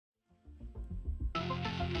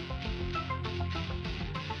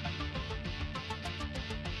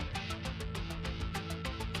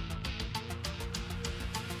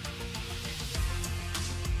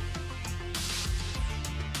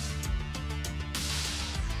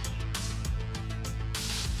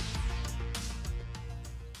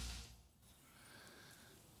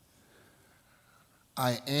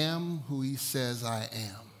I am who he says I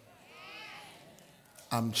am.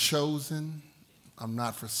 I'm chosen. I'm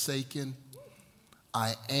not forsaken.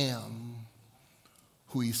 I am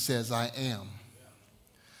who he says I am.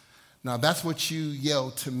 Now, that's what you yell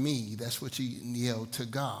to me. That's what you yell to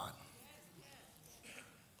God.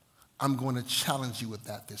 I'm going to challenge you with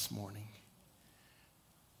that this morning.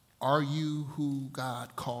 Are you who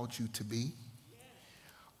God called you to be?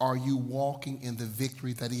 Are you walking in the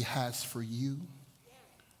victory that he has for you?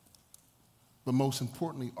 But most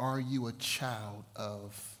importantly, are you a child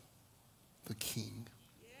of the King?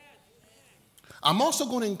 I'm also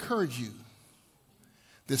going to encourage you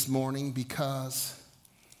this morning because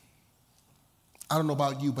I don't know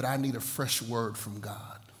about you, but I need a fresh word from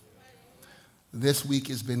God. This week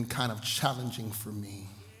has been kind of challenging for me.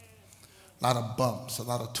 A lot of bumps, a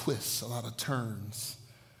lot of twists, a lot of turns.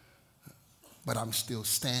 But I'm still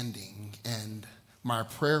standing. And my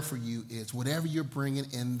prayer for you is whatever you're bringing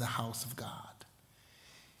in the house of God,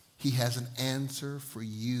 he has an answer for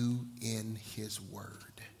you in his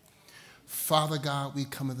word. Father God, we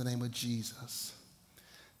come in the name of Jesus.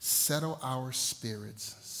 Settle our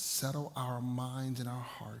spirits. Settle our minds and our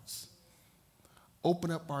hearts.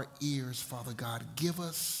 Open up our ears, Father God. Give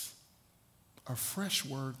us a fresh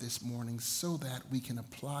word this morning so that we can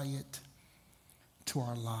apply it to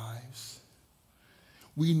our lives.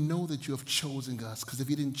 We know that you have chosen us, because if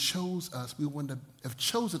you didn't choose us, we wouldn't have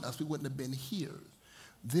chosen us. We wouldn't have been here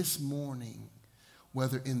this morning,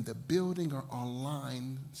 whether in the building or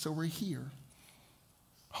online. So we're here.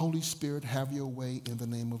 Holy Spirit, have your way in the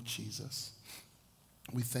name of Jesus.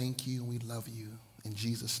 We thank you and we love you. In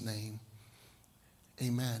Jesus' name,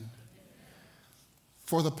 amen.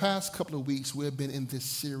 For the past couple of weeks, we have been in this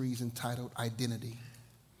series entitled Identity.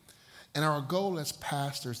 And our goal as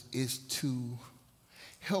pastors is to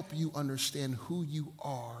help you understand who you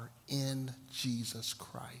are in Jesus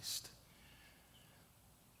Christ.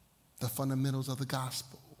 The fundamentals of the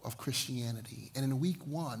gospel of Christianity. And in week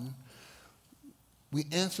 1, we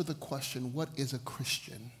answered the question, what is a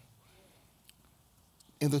Christian?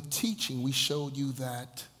 In the teaching, we showed you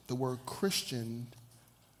that the word Christian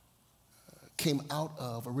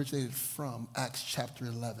originated from Acts chapter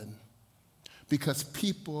 11. Because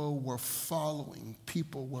people were following,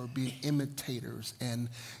 people were being imitators and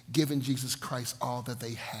giving Jesus Christ all that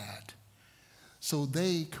they had. So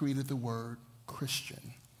they created the word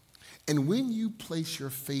Christian. And when you place your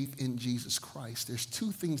faith in Jesus Christ, there's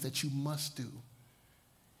 2 things that you must do.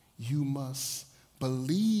 You must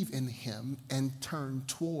believe in him and turn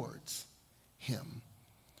towards him.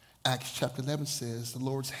 Acts chapter 11 says the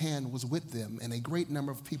Lord's hand was with them, and a great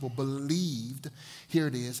number of people believed, here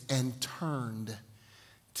it is, and turned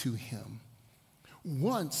to him.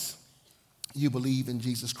 Once you believe in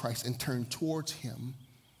Jesus Christ and turn towards him,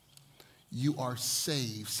 you are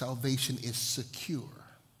saved. Salvation is secure.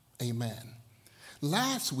 Amen.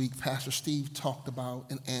 Last week, Pastor Steve talked about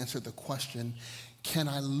and answered the question, can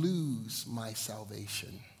I lose my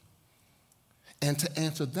salvation? And to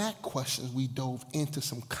answer that question, we dove into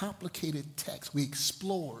some complicated texts. We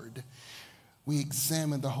explored, we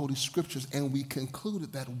examined the Holy Scriptures, and we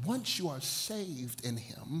concluded that once you are saved in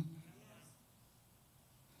him,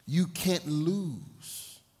 you can't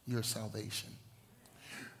lose your salvation.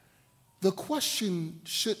 The question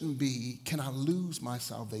shouldn't be, can I lose my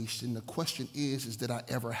salvation? The question is did I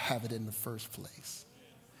ever have it in the first place?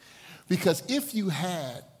 Because if you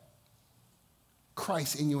had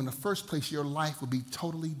Christ in you in the first place, your life would be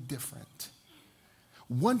totally different.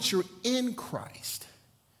 Once you're in Christ,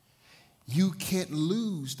 you can't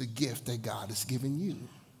lose the gift that God has given you.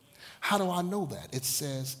 How do I know that? It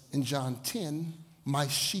says in John 10, my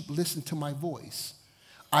sheep listen to my voice.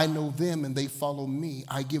 I know them and they follow me.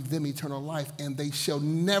 I give them eternal life and they shall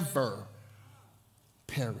never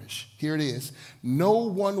perish. Here it is. No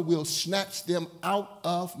one will snatch them out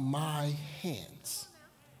of my hands.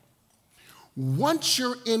 Once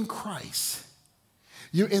you're in Christ,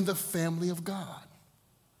 you're in the family of God.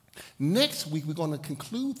 Next week, we're going to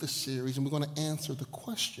conclude the series and we're going to answer the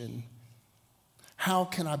question, how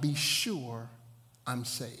can I be sure I'm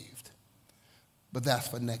saved? But that's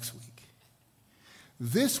for next week.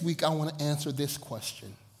 This week, I want to answer this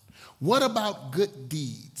question. What about good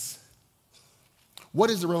deeds? What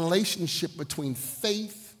is the relationship between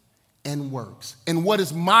faith and works? And what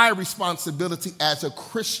is my responsibility as a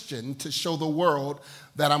Christian to show the world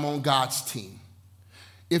that I'm on God's team?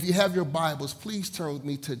 If you have your Bibles, please turn with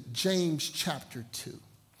me to James chapter 2.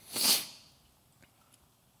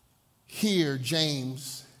 Here,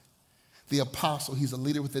 James, the apostle, he's a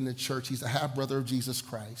leader within the church. He's a half-brother of Jesus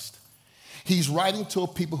Christ. He's writing to a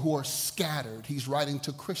people who are scattered. He's writing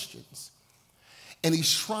to Christians. And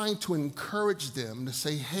he's trying to encourage them to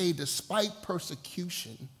say, hey, despite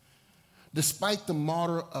persecution, despite the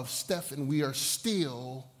martyr of Stephen, we are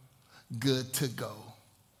still good to go.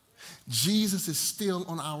 Jesus is still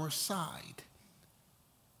on our side.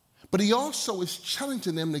 But he also is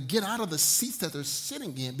challenging them to get out of the seats that they're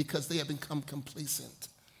sitting in because they have become complacent.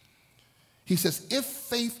 He says, if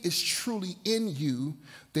faith is truly in you,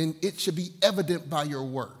 then it should be evident by your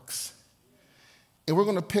works. And we're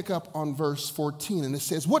going to pick up on verse 14, and it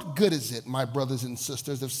says, what good is it, my brothers and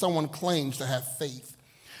sisters, if someone claims to have faith,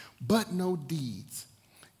 but no deeds?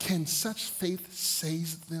 Can such faith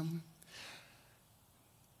save them?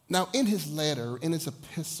 Now, in his letter, in his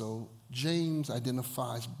epistle, James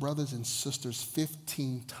identifies brothers and sisters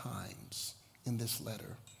 15 times in this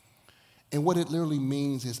letter. And what it literally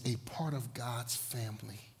means is a part of God's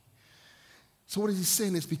family. So what he's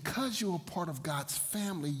saying is because you're a part of God's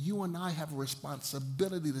family, you and I have a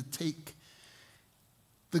responsibility to take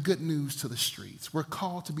the good news to the streets. We're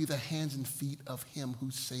called to be the hands and feet of him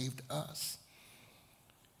who saved us.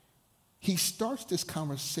 He starts this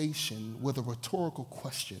conversation with a rhetorical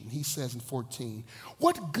question. He says in 14,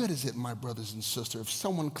 what good is it, my brothers and sisters, if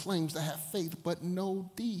someone claims to have faith but no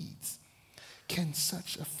deeds? Can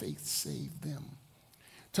such a faith save them?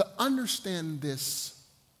 To understand this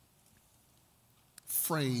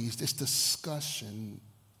phrase, this discussion,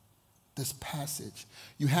 this passage,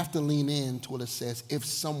 you have to lean into what it says, if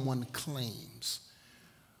someone claims.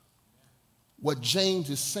 What James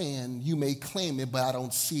is saying, you may claim it, but I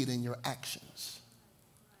don't see it in your actions.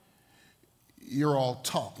 You're all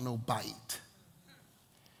talk, no bite.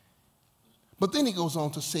 But then he goes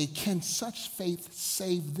on to say, can such faith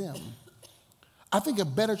save them? I think a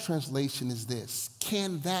better translation is this: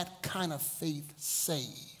 can that kind of faith save?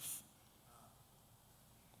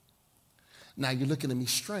 Now you're looking at me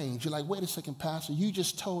strange. You're like, wait a second, Pastor, you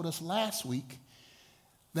just told us last week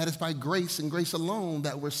that it's by grace and grace alone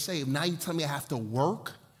that we're saved. Now you tell me I have to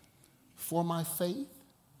work for my faith?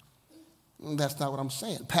 That's not what I'm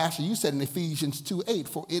saying. Pastor, you said in Ephesians 2:8,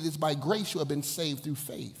 for it is by grace you have been saved through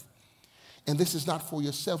faith. And this is not for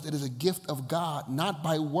yourselves, it is a gift of God, not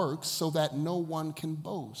by works, so that no one can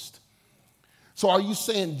boast. So are you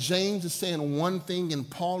saying James is saying one thing and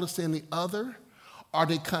Paul is saying the other? Are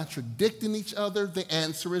they contradicting each other? The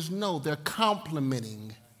answer is no. They're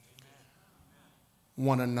complementing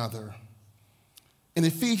one another. In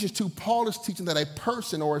Ephesians 2, Paul is teaching that a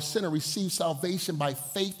person or a sinner receives salvation by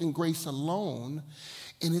faith and grace alone,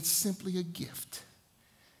 and it's simply a gift.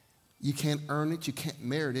 You can't earn it, you can't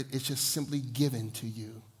merit it, it's just simply given to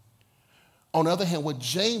you. On the other hand, what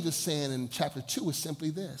James is saying in chapter 2 is simply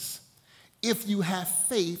this: if you have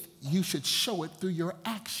faith, you should show it through your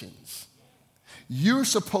actions. You're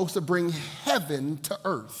supposed to bring heaven to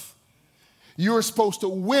earth. You're supposed to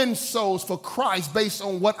win souls for Christ based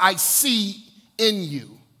on what I see in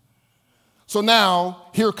you. So now,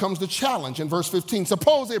 here comes the challenge in verse 15.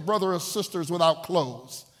 Suppose a brother or sister is without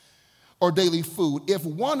clothes or daily food. If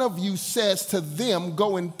one of you says to them,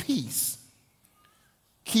 go in peace,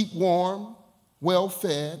 keep warm, well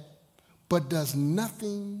fed, but does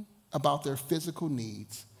nothing about their physical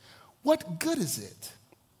needs, what good is it?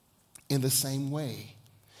 In the same way,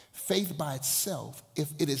 faith by itself, if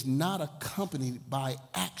it is not accompanied by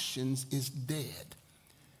actions, is dead.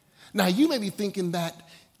 Now, you may be thinking that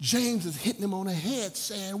James is hitting him on the head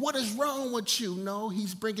saying, what is wrong with you? No,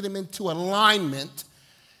 he's bringing him into alignment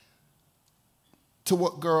to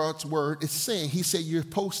what God's word is saying. He said you're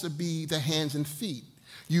supposed to be the hands and feet.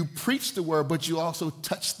 You preach the word, but you also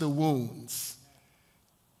touch the wounds.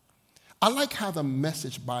 I like how the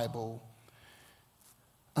Message Bible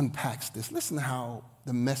unpacks this. Listen to how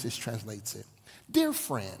the Message translates it. Dear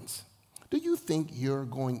friends, do you think you're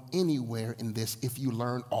going anywhere in this if you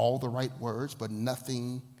learn all the right words, but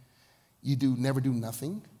nothing, never do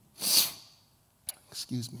nothing?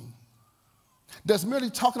 Excuse me. Does merely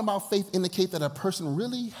talking about faith indicate that a person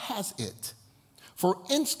really has it? For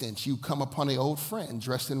instance, you come upon an old friend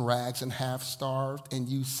dressed in rags and half-starved, and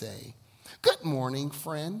you say, good morning,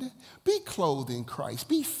 friend. Be clothed in Christ.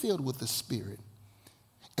 Be filled with the Spirit.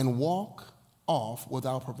 And walk off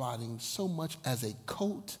without providing so much as a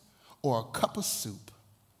coat or a cup of soup.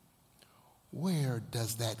 Where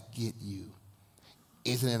does that get you?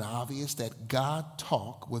 Isn't it obvious that God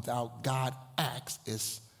talk without God acts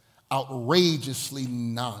is outrageously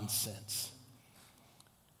nonsense?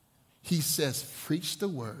 He says, preach the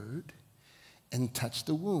word and touch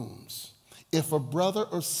the wounds. If a brother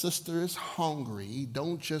or sister is hungry,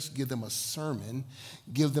 don't just give them a sermon,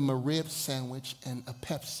 give them a rib sandwich and a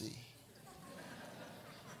Pepsi.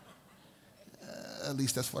 At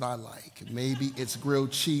least that's what I like. Maybe it's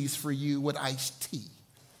grilled cheese for you with iced tea.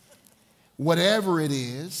 Whatever it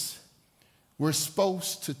is, we're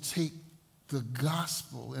supposed to take the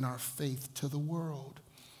gospel and our faith to the world.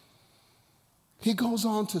 He goes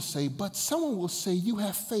on to say, but someone will say, you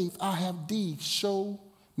have faith, I have deeds. Show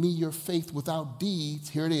me your faith without deeds.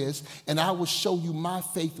 Here it is. And I will show you my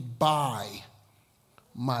faith by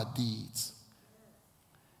my deeds.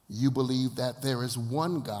 You believe that there is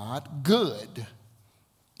one God, good.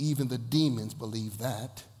 Even the demons believe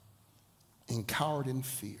that, and cowered in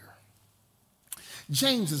fear.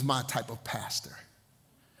 James is my type of pastor.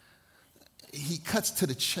 He cuts to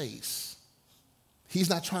the chase. He's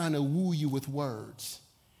not trying to woo you with words.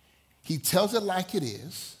 He tells it like it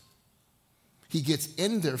is. He gets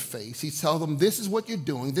in their face. He tells them, this is what you're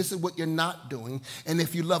doing. This is what you're not doing. And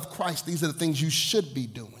if you love Christ, these are the things you should be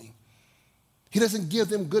doing. He doesn't give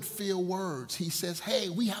them good feel words. He says, hey,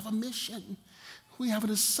 we have a mission. We have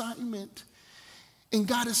an assignment. And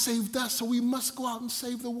God has saved us, so we must go out and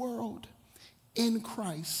save the world in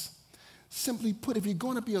Christ. Simply put, if you're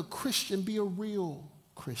going to be a Christian, be a real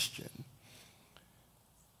Christian.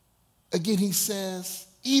 Again, he says,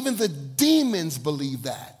 even the demons believe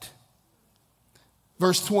that.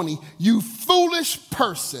 Verse 20, you foolish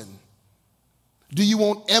person. Do you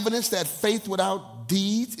want evidence that faith without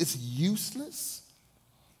deeds is useless?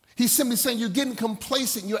 He's simply saying you're getting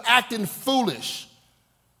complacent, you're acting foolish.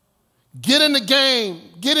 Get in the game,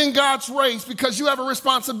 get in God's race, because you have a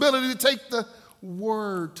responsibility to take the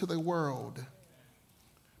word to the world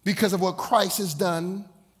because of what Christ has done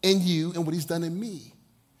in you and what he's done in me.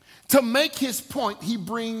 To make his point, he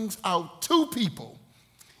brings out two people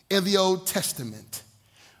in the Old Testament.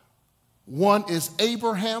 One is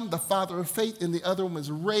Abraham, the father of faith, and the other one is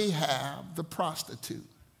Rahab, the prostitute.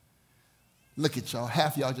 Look at y'all.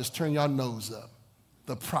 Half y'all just turn your nose up.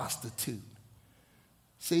 The prostitute.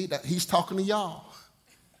 See, that he's talking to y'all.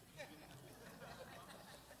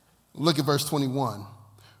 Look at verse 21.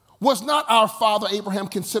 Was not our father Abraham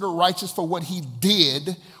considered righteous for what he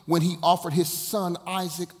did when he offered his son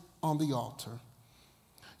Isaac on the altar?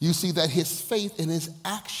 You see that his faith and his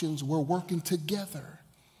actions were working together.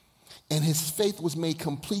 And his faith was made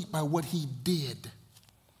complete by what he did.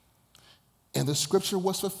 And the scripture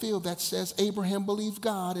was fulfilled that says Abraham believed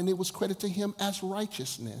God and it was credited to him as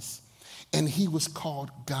righteousness. And he was called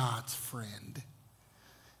God's friend.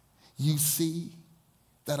 You see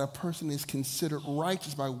that a person is considered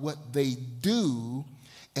righteous by what they do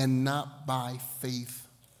and not by faith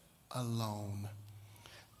alone.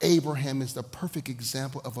 Abraham is the perfect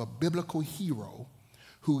example of a biblical hero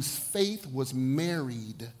whose faith was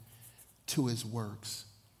married to his works.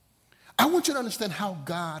 I want you to understand how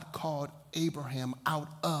God called Abraham out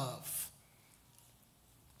of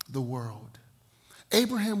the world.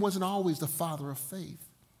 Abraham wasn't always the father of faith.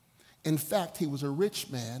 In fact, he was a rich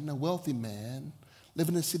man, a wealthy man,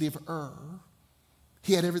 living in the city of Ur.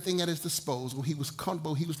 He had everything at his disposal. He was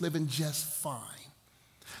comfortable. He was living just fine.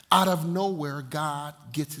 Out of nowhere, God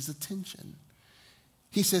gets his attention.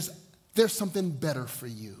 He says, there's something better for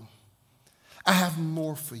you. I have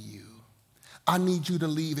more for you. I need you to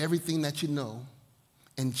leave everything that you know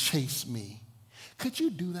and chase me. Could you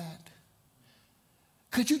do that?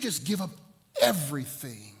 Could you just give up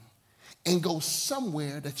everything and go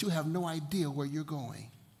somewhere that you have no idea where you're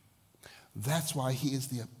going? That's why he is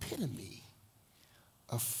the epitome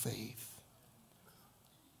of faith.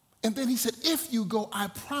 And then he said, if you go, I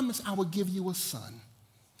promise I will give you a son.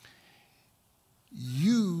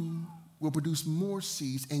 You will produce more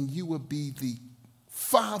seeds and you will be the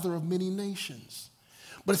father of many nations.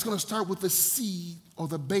 But it's going to start with the seed or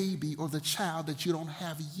the baby or the child that you don't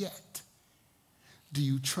have yet. Do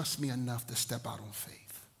you trust me enough to step out on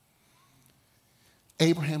faith?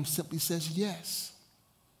 Abraham simply says yes.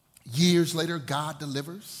 Years later, God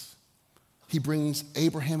delivers. He brings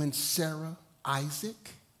Abraham and Sarah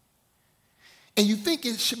Isaac. And you think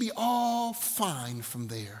it should be all fine from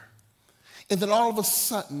there. And then all of a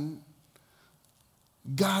sudden,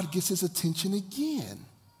 God gets his attention again.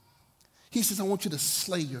 He says, I want you to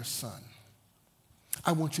slay your son.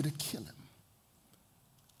 I want you to kill him.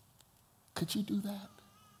 Could you do that?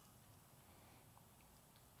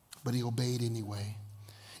 But he obeyed anyway.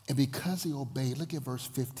 And because he obeyed, look at verse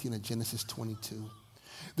 15 of Genesis 22.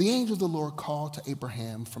 The angel of the Lord called to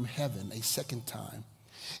Abraham from heaven a second time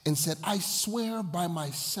and said, I swear by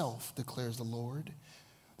myself, declares the Lord,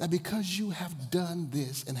 that because you have done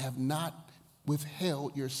this and have not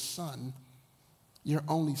withheld your son, your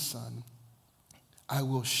only son, I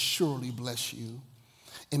will surely bless you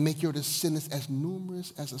and make your descendants as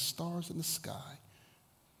numerous as the stars in the sky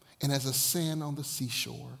and as the sand on the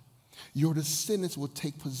seashore. Your descendants will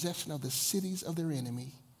take possession of the cities of their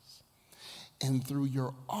enemies. And through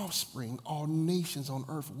your offspring, all nations on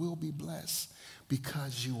earth will be blessed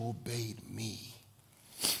because you obeyed me.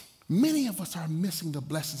 Many of us are missing the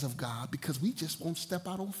blessings of God because we just won't step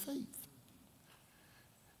out on faith.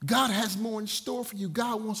 God has more in store for you.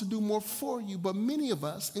 God wants to do more for you. But many of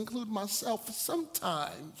us, including myself,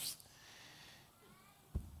 sometimes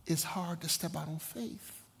it's hard to step out on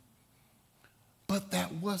faith. But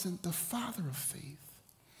that wasn't the father of faith.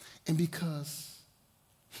 And because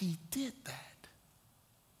he did that,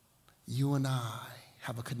 you and I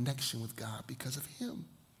have a connection with God because of him.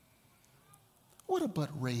 What about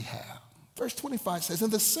Rahab? Verse 25 says, in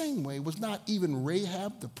the same way, was not even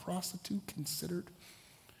Rahab the prostitute considered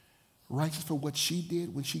righteous for what she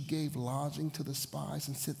did when she gave lodging to the spies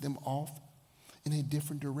and sent them off in a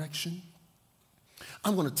different direction?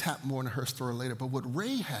 I'm going to tap more into her story later, but with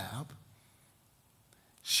Rahab,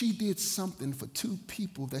 she did something for two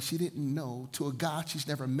people that she didn't know, to a God she's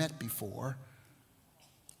never met before,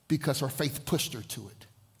 because her faith pushed her to it.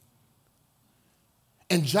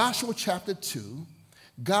 In Joshua chapter 2,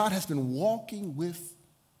 God has been walking with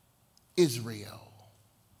Israel.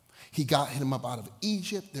 He got him up out of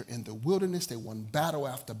Egypt. They're in the wilderness. They won battle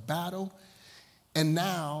after battle. And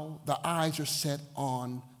now the eyes are set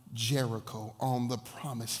on Jericho, on the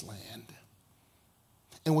promised land.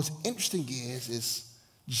 And what's interesting is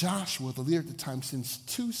Joshua, the leader at the time, sends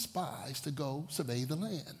two spies to go survey the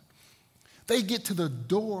land. They get to the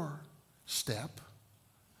doorstep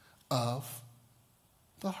of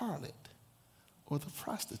the harlot, or the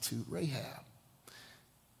prostitute, Rahab.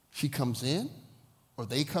 She comes in, or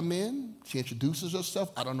they come in. She introduces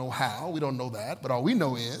herself. I don't know how. We don't know that. But all we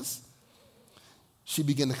know is she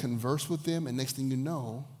began to converse with them, and next thing you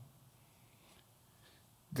know,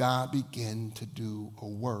 God began to do a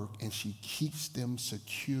work, and she keeps them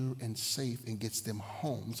secure and safe and gets them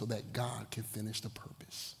home so that God can finish the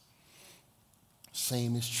purpose.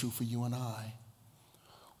 Same is true for you and I.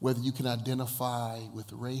 Whether you can identify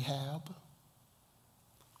with Rahab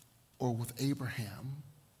or with Abraham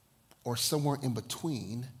or somewhere in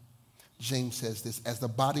between, James says this, as the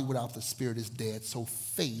body without the spirit is dead, so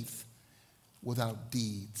faith without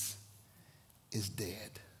deeds is dead.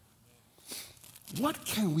 What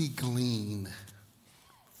can we glean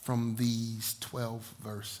from these 12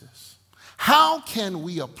 verses? How can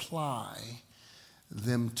we apply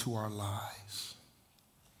them to our lives?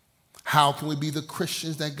 How can we be the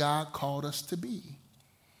Christians that God called us to be?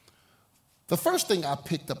 The first thing I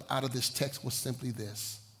picked up out of this text was simply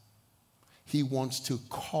this. He wants to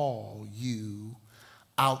call you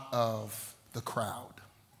out of the crowd.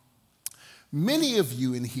 Many of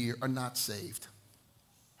you in here are not saved.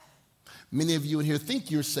 Many of you in here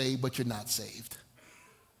think you're saved, but you're not saved.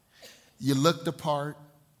 You look the part,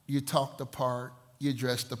 you talk the part, you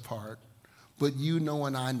dress the part, but you know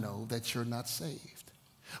and I know that you're not saved.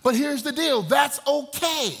 But here's the deal, that's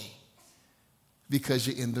okay, because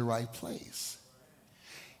you're in the right place.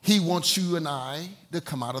 He wants you and I to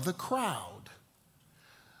come out of the crowd.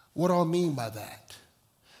 What do I mean by that?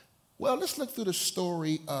 Well, let's look through the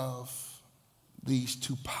story of these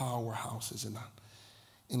two powerhouses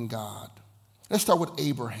in God. Let's start with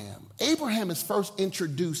Abraham. Abraham is first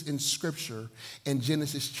introduced in Scripture in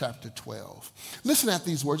Genesis chapter 12. Listen at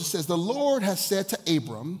these words. It says, the Lord has said to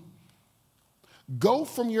Abram, go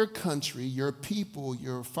from your country, your people,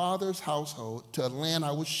 your father's household to a land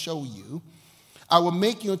I will show you. I will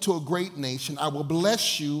make you into a great nation. I will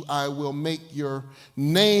bless you. I will make your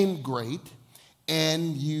name great,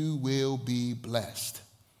 and you will be blessed.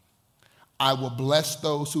 I will bless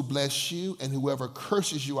those who bless you, and whoever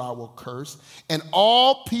curses you, I will curse. And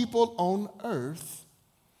all people on earth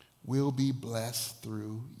will be blessed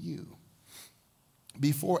through you.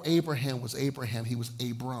 Before Abraham, he was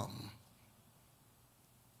Abram.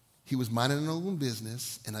 He was minding his own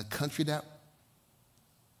business in a country that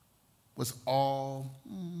was all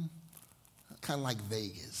kind of like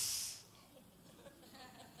Vegas.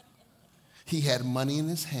 He had money in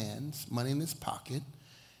his hands, money in his pocket.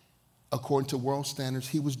 According to world standards,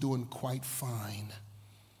 he was doing quite fine.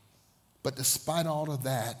 But despite all of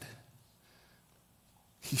that,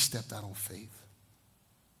 he stepped out on faith.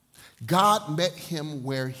 God met him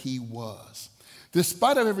where he was.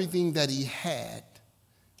 Despite of everything that he had,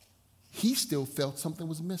 he still felt something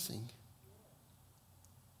was missing.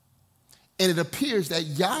 And it appears that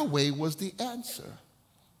Yahweh was the answer,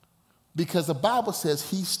 because the Bible says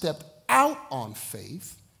he stepped out on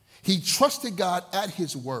faith. He trusted God at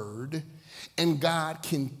his word, And God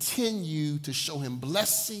continued to show him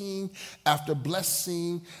blessing after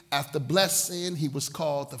blessing after blessing. He was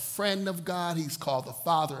called the friend of God. He's called the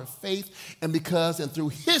father of faith. And through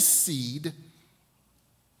his seed,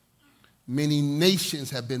 many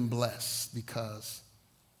nations have been blessed because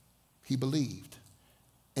he believed.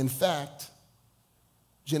 In fact,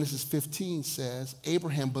 Genesis 15 says,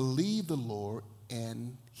 Abraham believed the Lord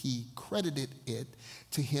and he credited it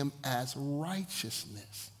to him as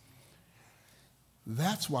righteousness.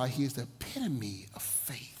 That's why he is the epitome of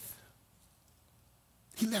faith.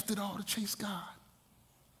 He left it all to chase God.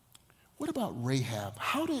 What about Rahab?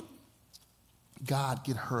 How did God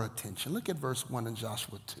get her attention? Look at verse 1 in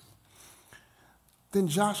Joshua 2. Then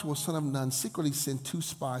Joshua, son of Nun, secretly sent 2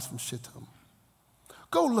 spies from Shittim.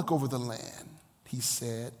 Go look over the land, he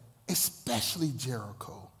said, especially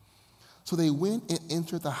Jericho. So they went and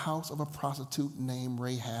entered the house of a prostitute named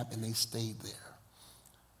Rahab, and they stayed there.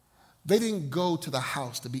 They didn't go to the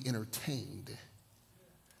house to be entertained.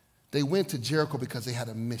 They went to Jericho because they had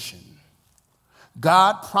a mission.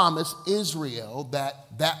 God promised Israel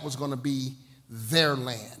that that was going to be their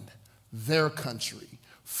land, their country,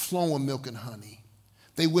 flowing with milk and honey.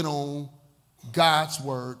 They went on God's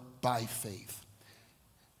word by faith.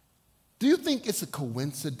 Do you think it's a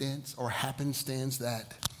coincidence or happenstance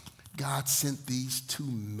that God sent these 2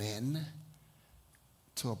 men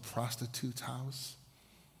to a prostitute's house?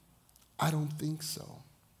 I don't think so.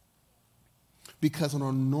 Because on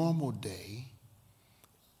a normal day,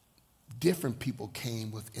 different people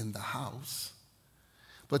came within the house.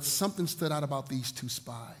 But something stood out about these 2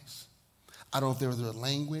 spies. I don't know if they were their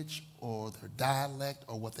language or their dialect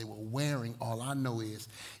or what they were wearing. All I know is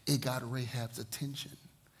it got Rahab's attention.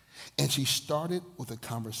 And she started with a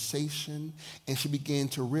conversation, and she began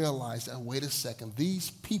to realize that, wait a second,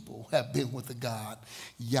 these people have been with the God,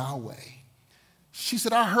 Yahweh. She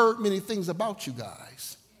said, I heard many things about you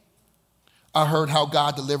guys. I heard how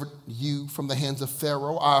God delivered you from the hands of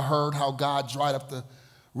Pharaoh. I heard how God dried up the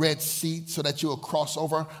Red Sea so that you will cross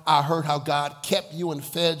over. I heard how God kept you and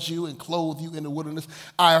fed you and clothed you in the wilderness.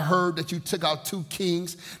 I heard that you took out 2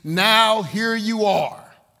 kings. Now here you are.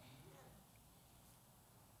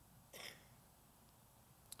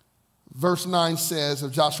 Verse 9 says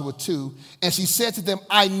of Joshua 2, and she said to them,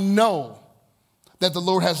 I know that the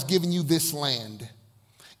Lord has given you this land,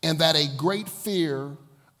 and that a great fear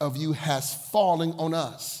of you has fallen on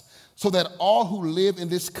us, so that all who live in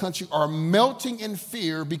this country are melting in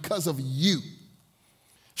fear because of you.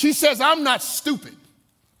 She says, I'm not stupid.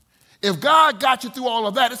 If God got you through all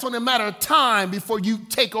of that, it's only a matter of time before you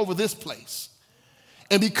take over this place.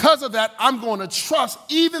 And because of that, I'm going to trust,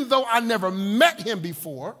 even though I never met him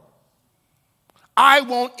before, I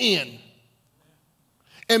won't in.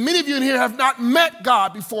 And many of you in here have not met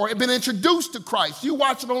God before and been introduced to Christ. You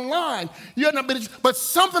watch it online. You have not been, but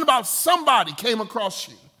something about somebody came across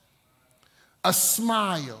you. A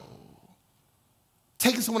smile.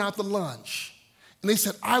 Taking someone out to lunch. And they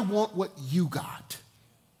said, I want what you got.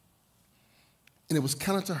 And it was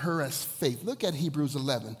counted to her as faith. Look at Hebrews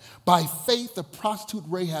 11. By faith, the prostitute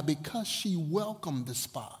Rahab, because she welcomed the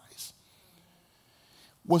spies,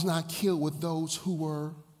 was not killed with those who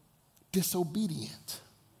were disobedient.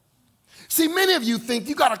 See, many of you think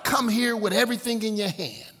you got to come here with everything in your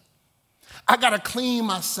hand. I got to clean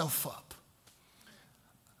myself up.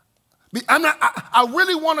 I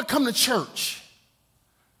really want to come to church.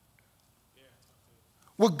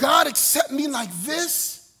 Will God accept me like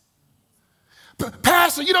this?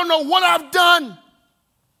 Pastor, you don't know what I've done.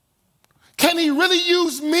 Can he really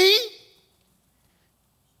use me?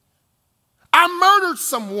 I murdered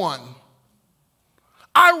someone.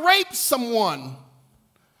 I raped someone.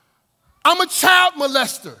 I'm a child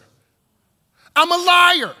molester. I'm a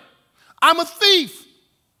liar. I'm a thief.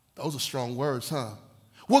 Those are strong words, huh?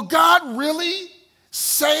 Will God really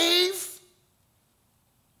save?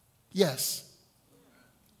 Yes.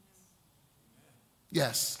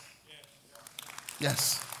 Yes.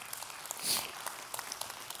 Yes.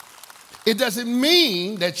 It doesn't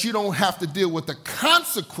mean that you don't have to deal with the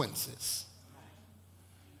consequences.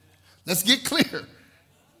 Let's get clear.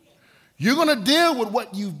 You're going to deal with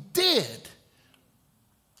what you did.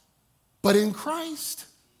 But in Christ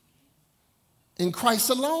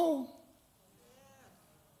alone,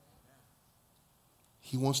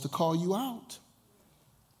 he wants to call you out.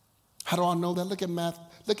 How do I know that?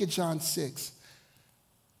 Look at John 6.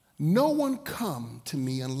 No one come to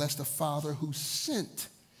me unless the Father who sent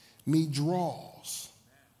me draws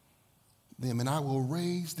them, and I will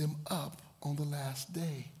raise them up on the last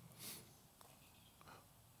day.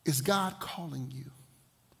 Is God calling you?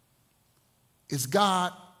 Is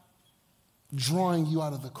God drawing you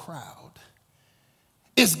out of the crowd?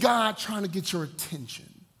 Is God trying to get your attention?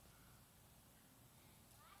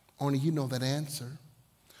 Only you know that answer.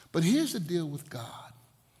 But here's the deal with God.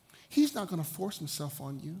 He's not going to force himself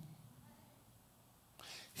on you.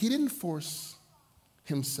 He didn't force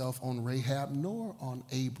himself on Rahab nor on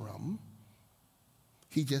Abram.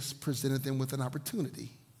 He just presented them with an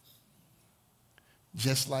opportunity.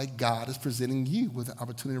 Just like God is presenting you with an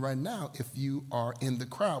opportunity right now if you are in the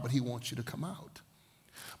crowd, but he wants you to come out.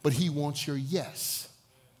 But he wants your yes.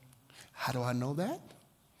 How do I know that?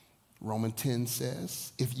 Romans 10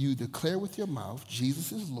 says, if you declare with your mouth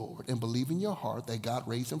Jesus is Lord and believe in your heart that God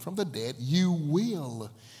raised him from the dead, you will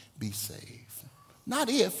be saved. Not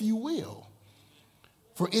if, you will.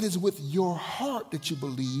 For it is with your heart that you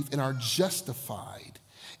believe and are justified,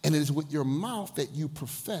 and it is with your mouth that you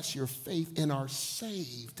profess your faith and are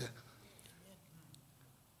saved.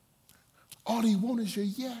 All he wants is your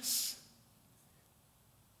yes.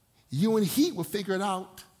 You and he will figure it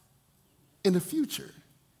out in the future.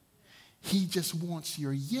 He just wants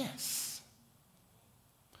your yes.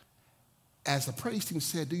 As the praise team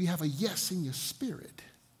said, do you have a yes in your spirit?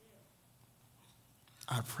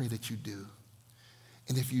 I pray that you do.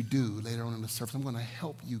 And if you do, later on in the service, I'm going to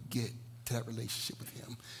help you get to that relationship with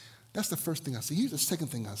him. That's the first thing I see. Here's the second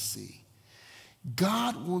thing I see.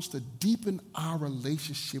 God wants to deepen our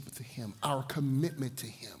relationship with him, our commitment to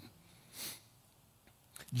him.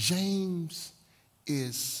 James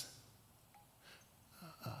is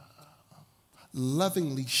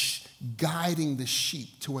lovingly guiding the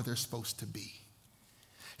sheep to where they're supposed to be.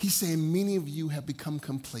 He's saying many of you have become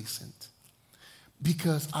complacent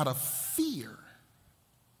because out of fear,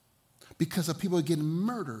 because of people getting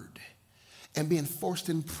murdered and being forced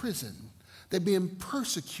in prison, they're being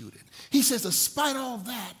persecuted. He says, despite all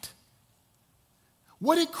that,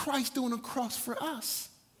 what did Christ do on the cross for us?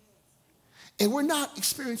 And we're not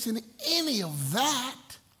experiencing any of that.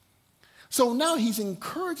 So now he's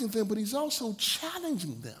encouraging them, but he's also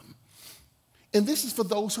challenging them. And this is for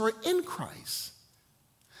those who are in Christ.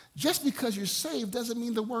 Just because you're saved doesn't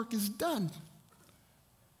mean the work is done.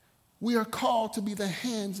 We are called to be the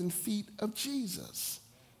hands and feet of Jesus.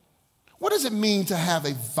 What does it mean to have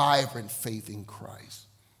a vibrant faith in Christ?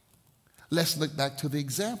 Let's look back to the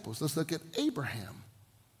examples. Let's look at Abraham.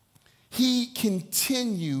 He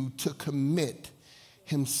continued to commit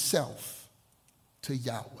himself to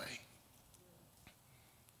Yahweh.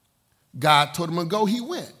 God told him to go, he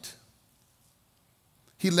went.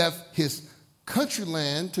 He left his country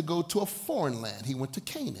land to go to a foreign land. He went to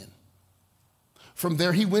Canaan. From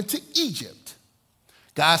there, he went to Egypt.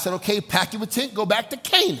 God said, okay, pack your tent, go back to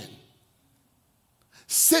Canaan.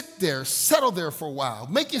 Sit there, settle there for a while.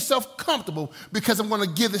 Make yourself comfortable because I'm going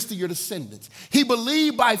to give this to your descendants. He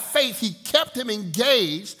believed by faith. He kept him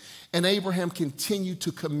engaged, and Abraham continued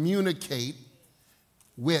to communicate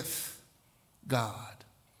with God.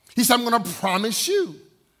 He said, I'm going to promise you.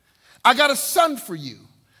 I got a son for you.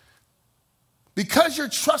 Because you're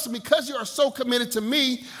trusting me, because you are so committed to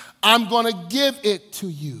me, I'm going to give it to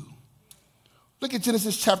you. Look at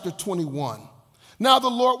Genesis chapter 21. Now the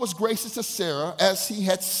Lord was gracious to Sarah as he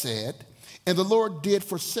had said, and the Lord did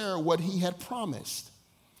for Sarah what he had promised.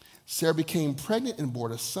 Sarah became pregnant and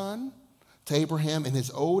bore a son to Abraham in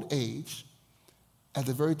his old age at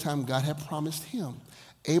the very time God had promised him.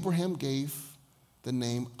 Abraham gave the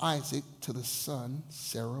name Isaac to the son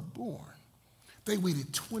Sarah bore. They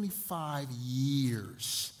waited 25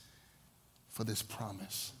 years for this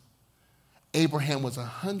promise. Abraham was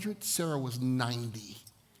 100, Sarah was 90.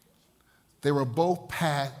 They were both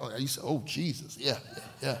past, oh, Jesus,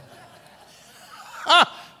 yeah.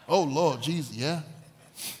 Oh, Lord, Jesus, yeah.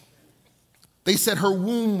 They said her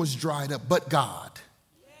womb was dried up, but God.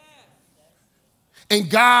 And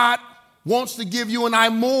God wants to give you and I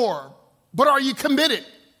more, but are you committed?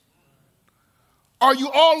 Are you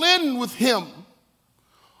all in with him?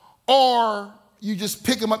 Or you just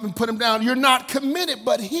pick him up and put him down? You're not committed,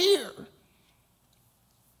 but here,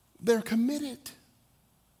 they're committed.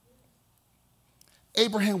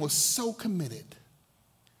 Abraham was so committed.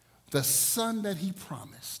 The son that he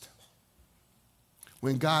promised,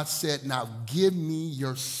 when God said, now give me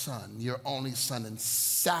your son, your only son, and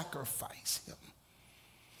sacrifice him,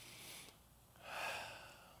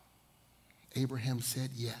 Abraham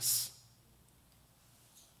said yes.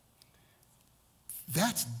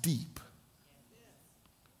 That's deep.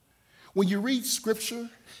 When you read scripture,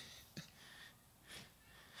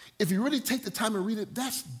 if you really take the time and read it,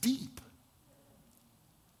 that's deep.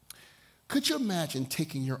 Could you imagine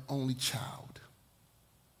taking your only child?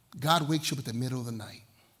 God wakes you up at the middle of the night.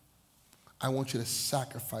 I want you to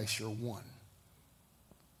sacrifice your one.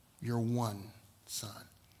 your one son.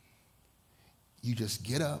 You just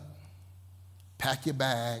get up, pack your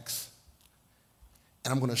bags,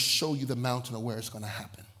 and I'm going to show you the mountain of where it's going to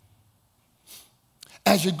happen.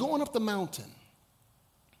 As you're going up the mountain,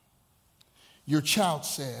 your child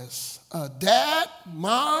says, Dad,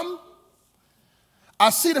 Mom, I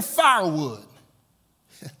see the firewood.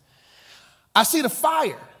 I see the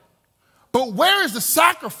fire. But where is the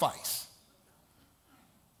sacrifice?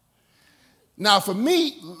 Now, for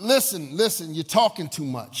me, listen, you're talking too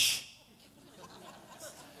much.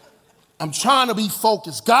 I'm trying to be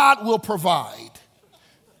focused. God will provide.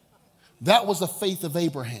 That was the faith of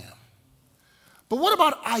Abraham. But what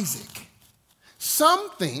about Isaac?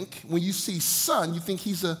 Some think when you see son, you think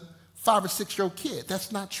he's a 5 or 6-year-old kid.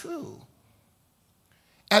 That's not true.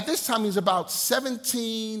 At this time, he's about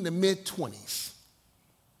 17 to mid-20s.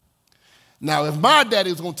 Now, if my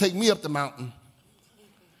daddy was going to take me up the mountain,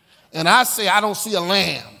 and I say I don't see a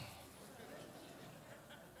lamb,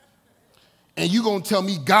 and you're going to tell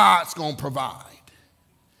me God's going to provide.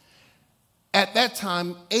 At that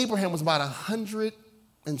time, Abraham was about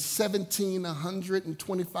 117,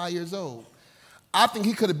 125 years old. I think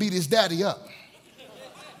he could have beat his daddy up.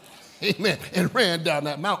 Amen. And ran down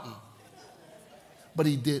that mountain. But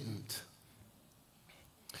he didn't.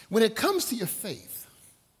 When it comes to your faith,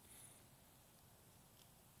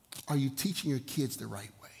 are you teaching your kids the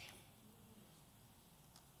right way?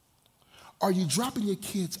 Are you dropping your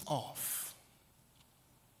kids off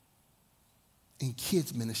in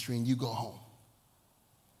kids ministry and you go home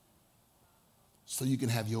so you can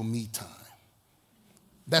have your me time?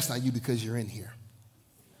 That's not you because you're in here.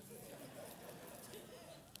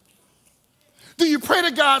 Do you pray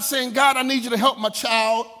to God saying, God, I need you to help my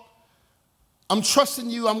child. I'm trusting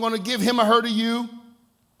you. I'm going to give him or her to you.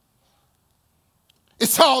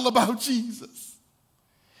 It's all about Jesus.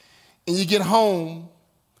 And you get home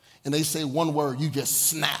and they say one word, you just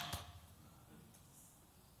snap.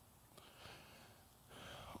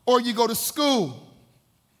 Or you go to school,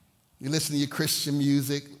 you listen to your Christian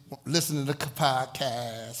music, listen to the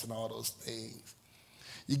podcast and all those things.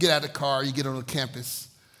 You get out of the car, you get on the campus,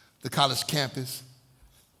 the college campus.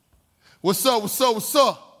 What's up, what's up, what's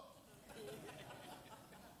up?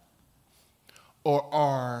 Or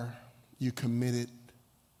are you committed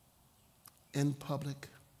in public,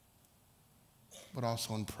 but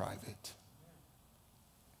also in private?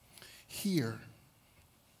 Here,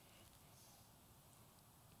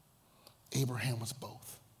 Abraham was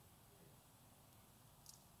both.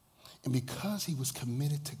 And because he was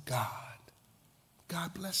committed to God,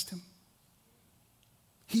 God blessed him.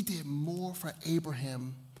 He did more for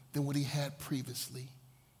Abraham than what he had previously.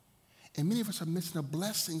 And many of us are missing the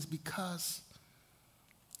blessings because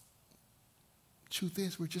truth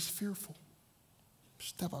is we're just fearful.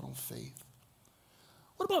 Step out on faith.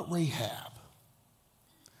 What about Rahab?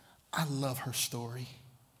 I love her story.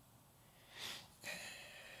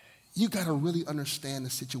 You got to really understand the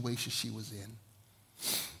situation she was in.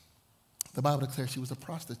 The Bible declares she was a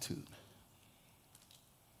prostitute.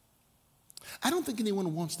 I don't think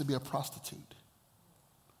anyone wants to be a prostitute.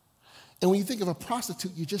 And when you think of a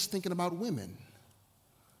prostitute, you're just thinking about women.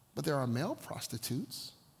 But there are male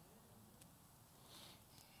prostitutes.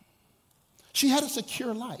 She had a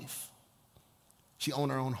secure life. She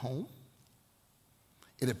owned her own home.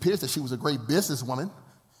 It appears that she was a great businesswoman.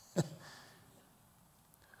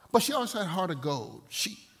 But she also had a heart of gold.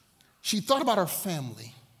 She thought about her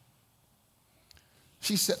family.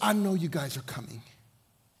 She said, I know you guys are coming,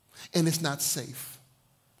 and it's not safe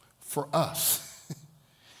for us.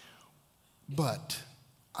 But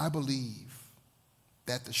I believe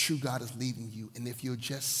that the true God is leading you, and if you'll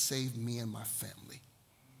just save me and my family,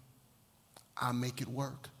 I'll make it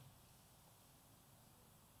work.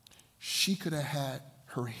 She could have had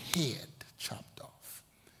her head chopped off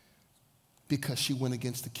because she went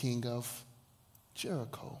against the king of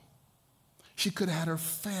Jericho. She could have had her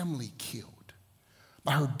family killed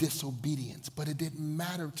by her disobedience, but it didn't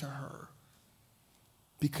matter to her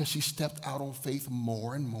because she stepped out on faith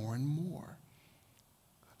more and more and more.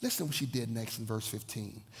 Listen to what she did next in verse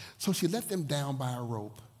 15. So she let them down by a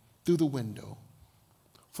rope through the window,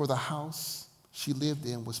 for the house she lived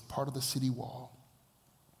in was part of the city wall.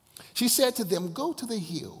 She said to them, go to the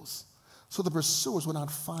hills so the pursuers will not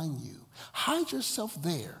find you. Hide yourself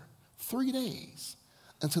there 3 days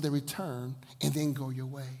until they return, and then go your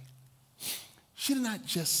way. She did not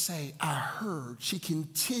just say, I heard. She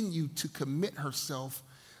continued to commit herself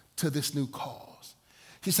to this new cause.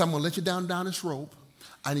 She said, I'm going to let you down this rope.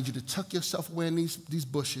 I need you to tuck yourself away in these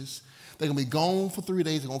bushes. They're going to be gone for 3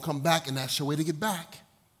 days. They're going to come back, and that's your way to get back.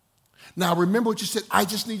 Now, remember what you said. I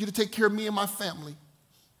just need you to take care of me and my family.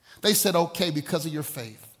 They said, okay, because of your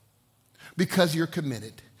faith, because you're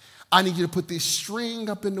committed, I need you to put this string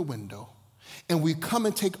up in the window, and we come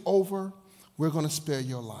and take over, we're going to spare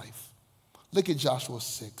your life. Look at Joshua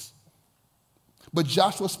 6. But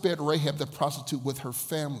Joshua spared Rahab the prostitute with her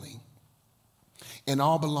family, and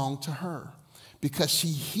all belonged to her, because she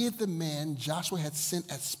hid the man Joshua had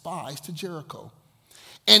sent as spies to Jericho.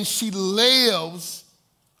 And she lives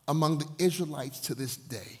among the Israelites to this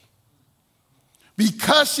day.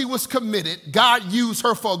 Because she was committed, God used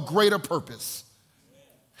her for a greater purpose.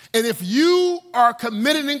 And if you are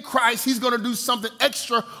committed in Christ, he's going to do something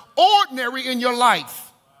extraordinary in your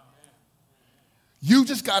life. You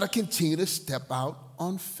just got to continue to step out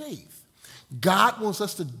on faith. God wants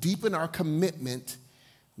us to deepen our commitment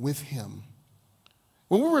with him.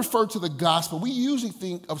 When we refer to the gospel, we usually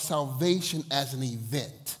think of salvation as an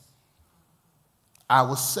event. I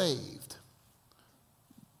was saved,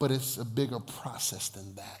 but it's a bigger process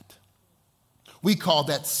than that. We call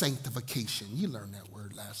that sanctification. You learned that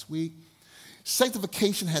word last week.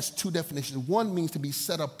 Sanctification has two definitions. One means to be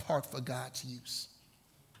set apart for God's use.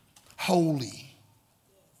 Holy.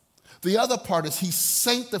 The other part is he's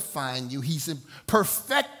sanctifying you. He's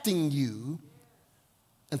perfecting you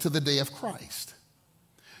until the day of Christ.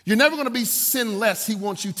 You're never going to be sinless. He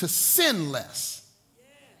wants you to sin less.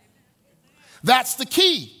 That's the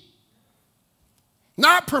key.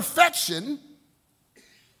 Not perfection,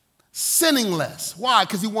 sinning less. Why?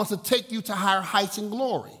 Because he wants to take you to higher heights in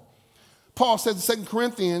glory. Paul says in 2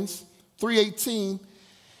 Corinthians 3:18,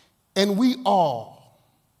 and we all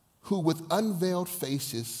who with unveiled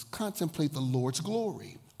faces contemplate the Lord's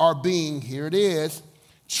glory are being, here it is,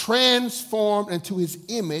 transformed into his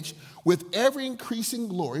image with every increasing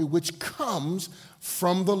glory which comes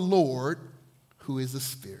from the Lord who is the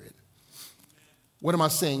Spirit. What am I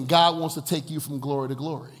saying? God wants to take you from glory to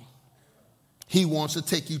glory. He wants to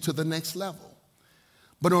take you to the next level.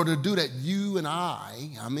 But in order to do that, you and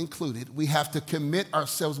I'm included, we have to commit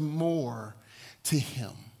ourselves more to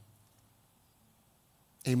him.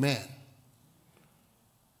 Amen.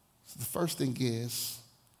 So the first thing is,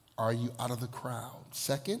 are you out of the crowd?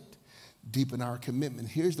 Second, deepen our commitment.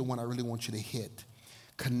 Here's the one I really want you to hit.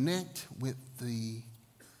 Connect with the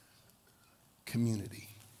community.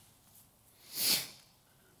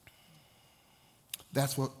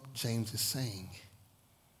 That's what James is saying.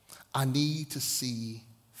 I need to see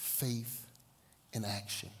faith in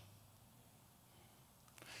action.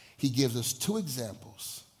 He gives us two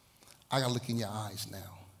examples. I got to look in your eyes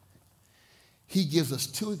now. He gives us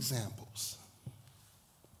two examples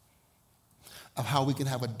of how we can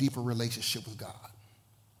have a deeper relationship with God.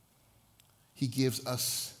 He gives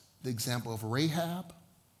us the example of Rahab,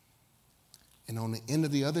 and on the end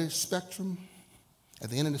of the other spectrum, at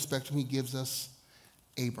the end of the spectrum, he gives us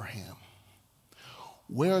Abraham.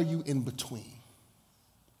 Where are you in between?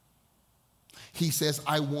 He says,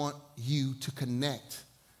 I want you to connect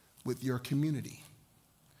with your community.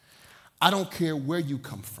 I don't care where you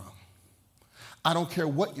come from. I don't care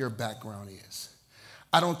what your background is.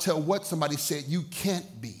 I don't care what somebody said you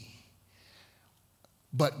can't be,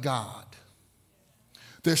 but God.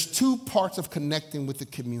 There's two parts of connecting with the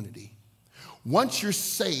community. Once you're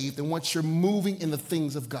saved and once you're moving in the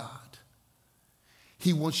things of God,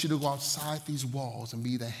 he wants you to go outside these walls and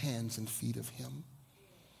be the hands and feet of him.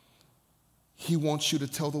 He wants you to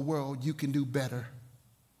tell the world you can do better.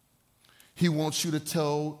 He wants you to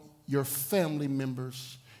tell your family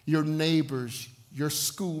members, your neighbors, your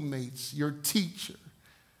schoolmates, your teacher,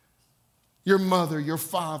 your mother, your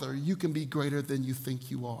father, you can be greater than you think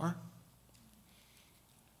you are.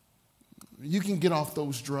 You can get off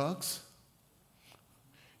those drugs.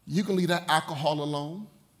 You can leave that alcohol alone.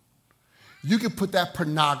 You can put that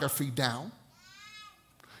pornography down.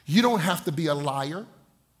 You don't have to be a liar.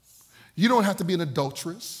 You don't have to be an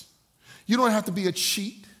adulteress. You don't have to be a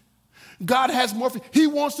cheat. God has more for you. He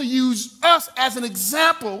wants to use us as an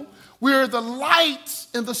example. We're the light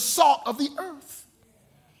and the salt of the earth.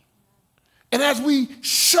 And as we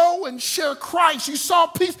show and share Christ, you saw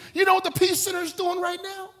peace. You know what the Peace Center is doing right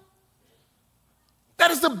now?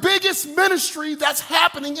 That is the biggest ministry that's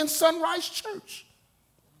happening in Sunrise Church.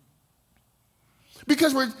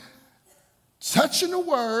 Because we're touching the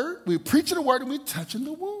word, we're preaching the word, and we're touching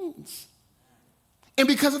the wounds. And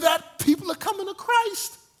because of that, people are coming to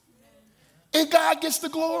Christ. And God gets the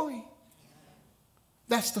glory.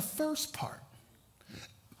 That's the first part.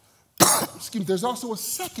 Excuse me, there's also a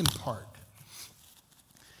second part.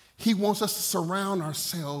 He wants us to surround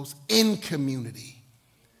ourselves in community.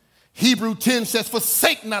 Hebrew 10 says,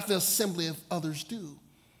 forsake not the assembly of others do.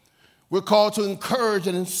 We're called to encourage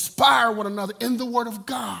and inspire one another in the word of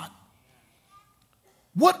God.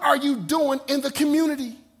 What are you doing in the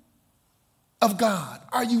community of God?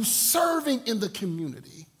 Are you serving in the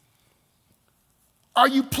community? Are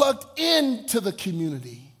you plugged into the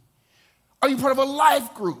community? Are you part of a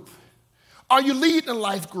life group? Are you leading a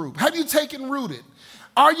life group? Have you taken rooted?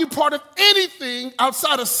 Are you part of anything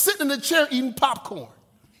outside of sitting in the chair eating popcorn?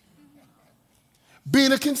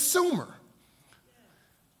 Being a consumer.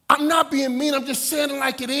 I'm not being mean, I'm just saying it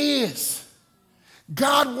like it is.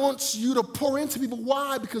 God wants you to pour into people.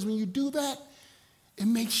 Why? Because when you do that, it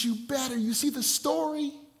makes you better. You see the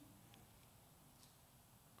story?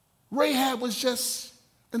 Rahab was just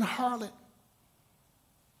an harlot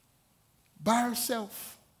by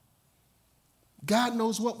herself. God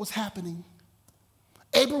knows what was happening.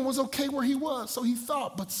 Abram was okay where he was, so he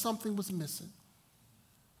thought, but something was missing.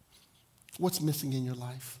 What's missing in your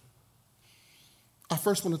life? I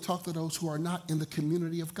first want to talk to those who are not in the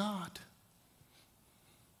community of God.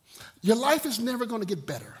 Your life is never going to get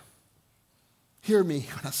better. Hear me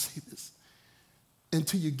when I say this,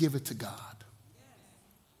 until you give it to God.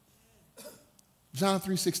 John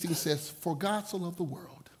 3:16 says, "For God so loved the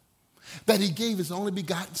world, that he gave his only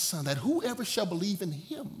begotten Son, that whoever shall believe in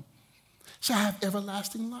him shall have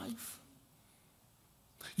everlasting life."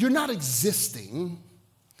 You're not existing,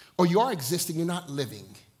 or you are existing, you're not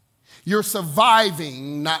living. You're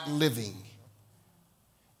surviving, not living.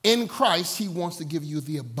 In Christ, he wants to give you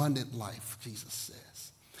the abundant life, Jesus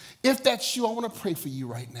says. If that's you, I want to pray for you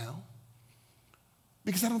right now,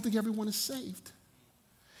 because I don't think everyone is saved.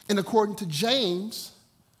 And according to James,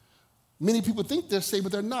 many people think they're saved,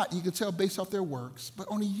 but they're not. You can tell based off their works, but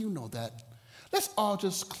only you know that. Let's all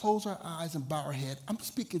just close our eyes and bow our head. I'm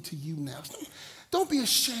speaking to you now. Don't be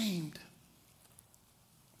ashamed.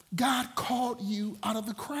 God called you out of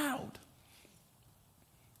the crowd.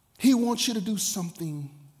 He wants you to do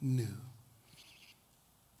something new.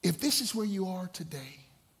 If this is where you are today,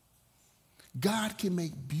 God can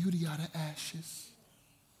make beauty out of ashes.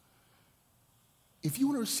 If you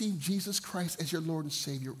want to receive Jesus Christ as your Lord and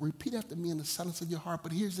Savior, repeat after me in the silence of your heart.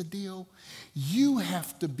 But here's the deal. You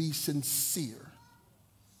have to be sincere.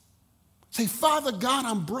 Say, "Father God,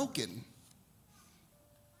 I'm broken.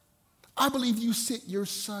 I believe you sent your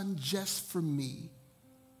Son just for me.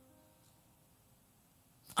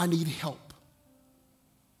 I need help.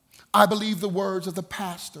 I believe the words of the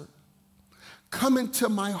pastor. Come into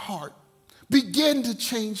my heart. Begin to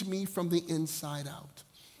change me from the inside out.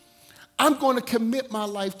 I'm going to commit my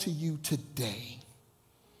life to you today."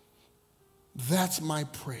 That's my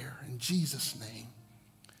prayer in Jesus' name.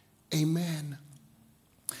 Amen.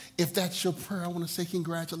 If that's your prayer, I want to say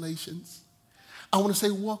congratulations. I want to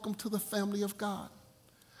say welcome to the family of God.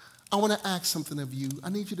 I want to ask something of you. I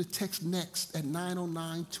need you to text NEXT at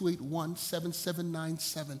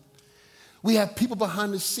 909-281-7797. We have people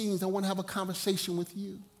behind the scenes that want to have a conversation with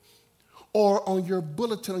you. Or on your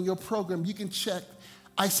bulletin, on your program, you can check,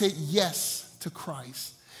 "I said yes to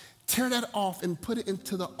Christ." Tear that off and put it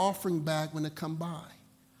into the offering bag when they come by.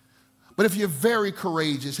 But if you're very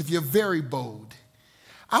courageous, if you're very bold,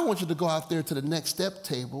 I want you to go out there to the next step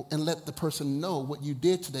table and let the person know what you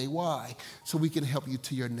did today. Why? So we can help you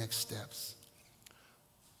to your next steps.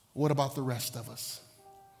 What about the rest of us?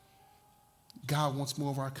 God wants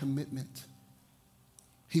more of our commitment.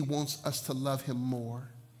 He wants us to love him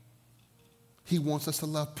more. He wants us to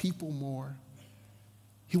love people more.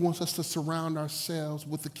 He wants us to surround ourselves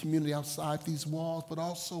with the community outside these walls, but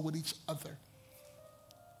also with each other.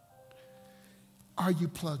 Are you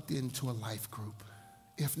plugged into a life group?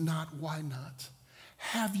 If not, why not?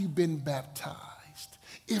 Have you been baptized?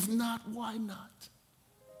 If not, why not?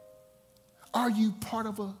 Are you part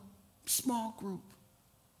of a small group?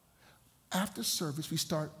 After service, we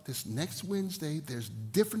start this next Wednesday. There's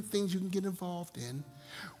different things you can get involved in.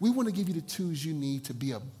 We want to give you the tools you need to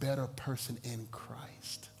be a better person in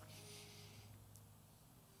Christ.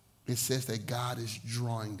 It says that God is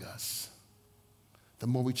drawing us. The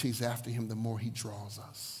more we chase after him, the more he draws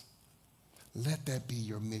us. Let that be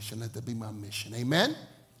your mission. Let that be my mission. Amen?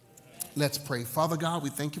 Let's pray. Father God, we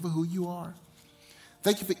thank you for who you are.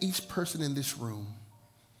 Thank you for each person in this room.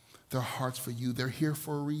 Their hearts for you. They're here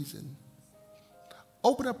for a reason.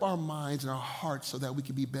 Open up our minds and our hearts so that we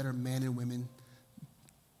can be better men and women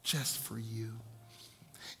just for you.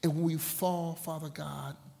 And when we fall, Father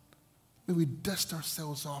God, may we dust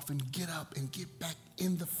ourselves off and get up and get back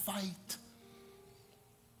in the fight.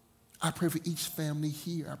 I pray for each family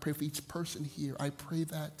here. I pray for each person here. I pray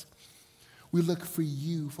that we look for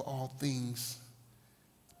you for all things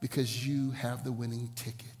because you have the winning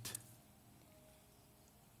ticket.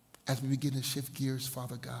 As we begin to shift gears,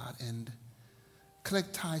 Father God, and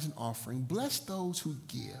collect tithes and offering, bless those who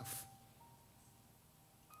give.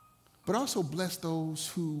 But also bless those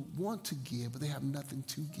who want to give, but they have nothing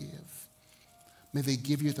to give. May they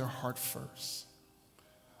give you their heart first.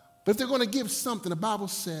 But if they're going to give something, the Bible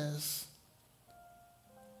says,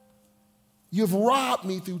 you've robbed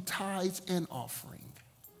me through tithes and offering.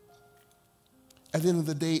 At the end of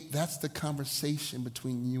the day, that's the conversation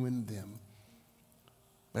between you and them.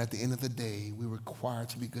 But at the end of the day, we're required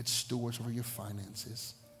to be good stewards over your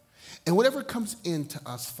finances. And whatever comes into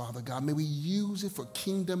us, Father God, may we use it for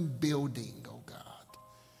kingdom building, oh God,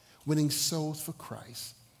 winning souls for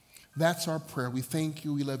Christ. That's our prayer. We thank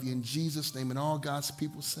you. We love you in Jesus' name. And all God's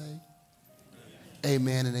people say,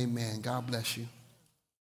 amen and amen. God bless you.